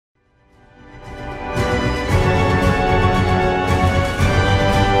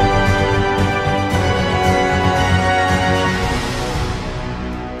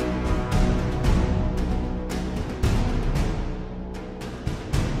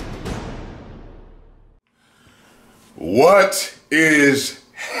What is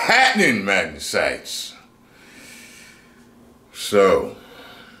happening, MAGNUS'S? So,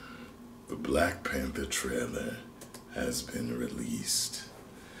 the Black Panther trailer has been released.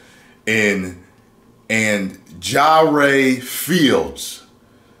 And Jare Fields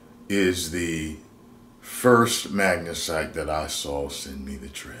is the first MAGNUS'S that I saw send me the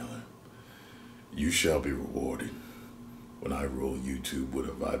trailer. You shall be rewarded when I roll YouTube with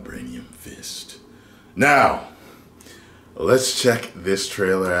a vibranium fist. Now, let's check this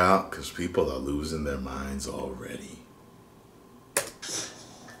trailer out because people are losing their minds already.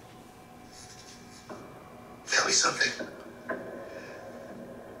 Tell me something.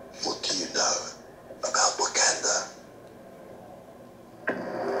 What do you know about Wakanda?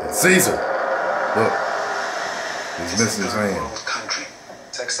 Caesar, look, he's missing his hand. World country.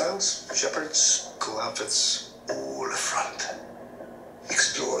 Textiles, shepherds, cool outfits, all front.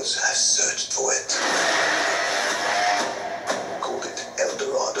 Explorers have searched for it. Called it El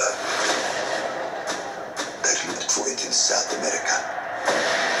Dorado. They looked for it in South America.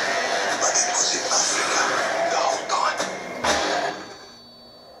 But it was in Africa the whole time.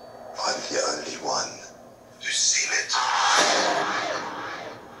 I'm the only one who's seen it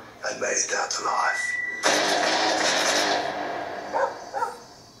and made it out alive.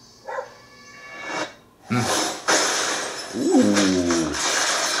 Ooh.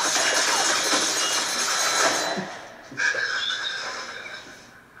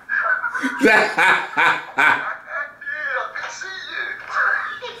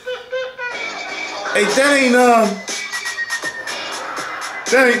 Hey, that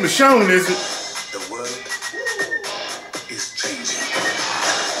ain't Michonne, is it? The world is changing.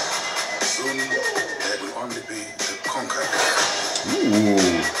 Soon there will only be the conquered. Ooh.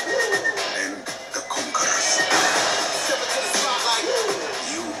 And the conquerors.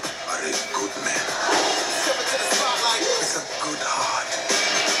 You are a good man. It's a good heart.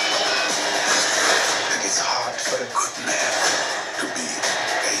 And it's hard for a good man to be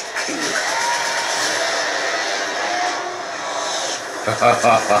a king.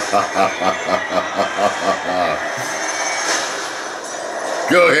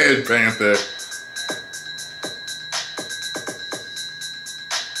 Go ahead, Panther.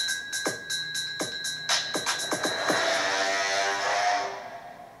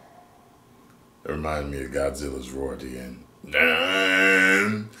 It reminded me of Godzilla's roar at the end.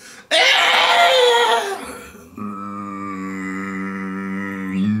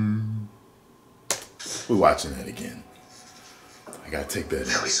 We're watching that again. I gotta take that in.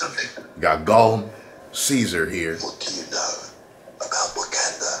 Tell me something. We got Gollum, Caesar here. What do you know about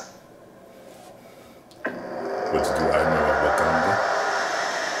Wakanda? What do I know of Wakanda?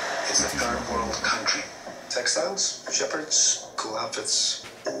 It's a third world country. Textiles, shepherds, cool outfits,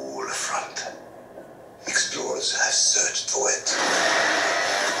 all front. Explorers have searched for it.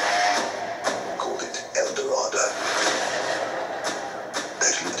 Called it El Dorado.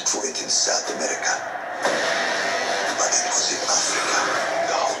 They looked for it in South America. But it was in Africa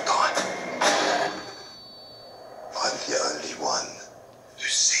the whole time. I'm the only one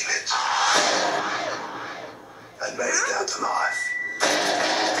who's seen it and made it out alive.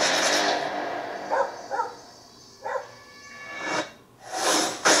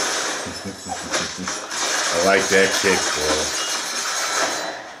 I like that kick, bro.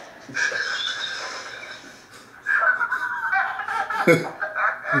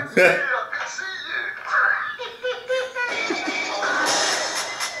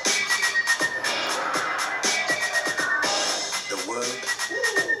 The world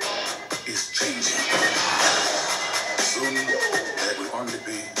is changing. Soon there will only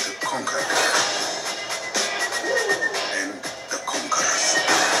be the conquered and the conquerors.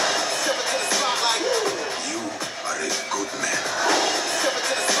 You are a good man.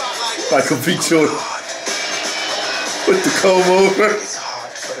 Like a feature with the comb over. It's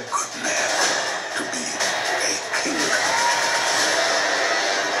hard for a good man to be a king.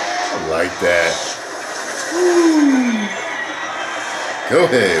 I like that. Woo. Go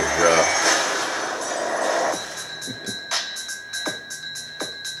ahead, bro.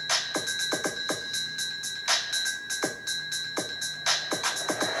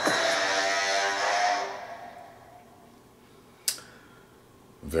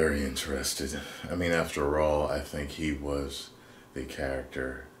 Very interested. I mean, after all, I think he was the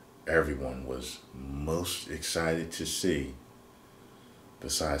character everyone was most excited to see,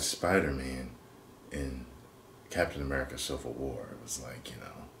 besides Spider-Man in Captain America Civil War. It was like, you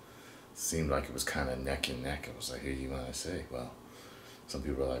know, seemed like it was kind of neck and neck. It was like, who do you want to say? Well, some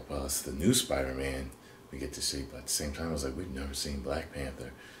people are like, well, it's the new Spider-Man we get to see, but at the same time, I was like, we've never seen Black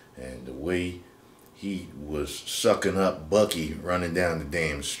Panther. And the way he was sucking up Bucky running down the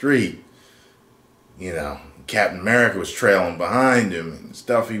damn street. You know, Captain America was trailing behind him and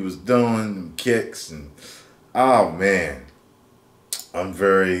stuff he was doing, and kicks, and oh man, I'm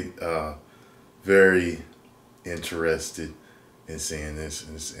very, very interested in seeing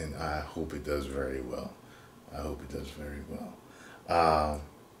this, and I hope it does very well. I hope it does very well.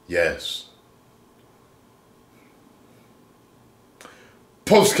 Yes.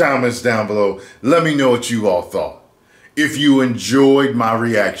 Post comments down below. Let me know what you all thought. If you enjoyed my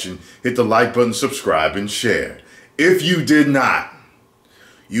reaction, hit the like button, subscribe, and share. If you did not,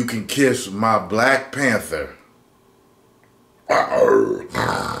 you can kiss my Black Panther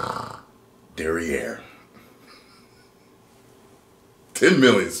derriere. 10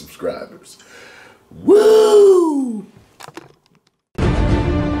 million subscribers. Woo!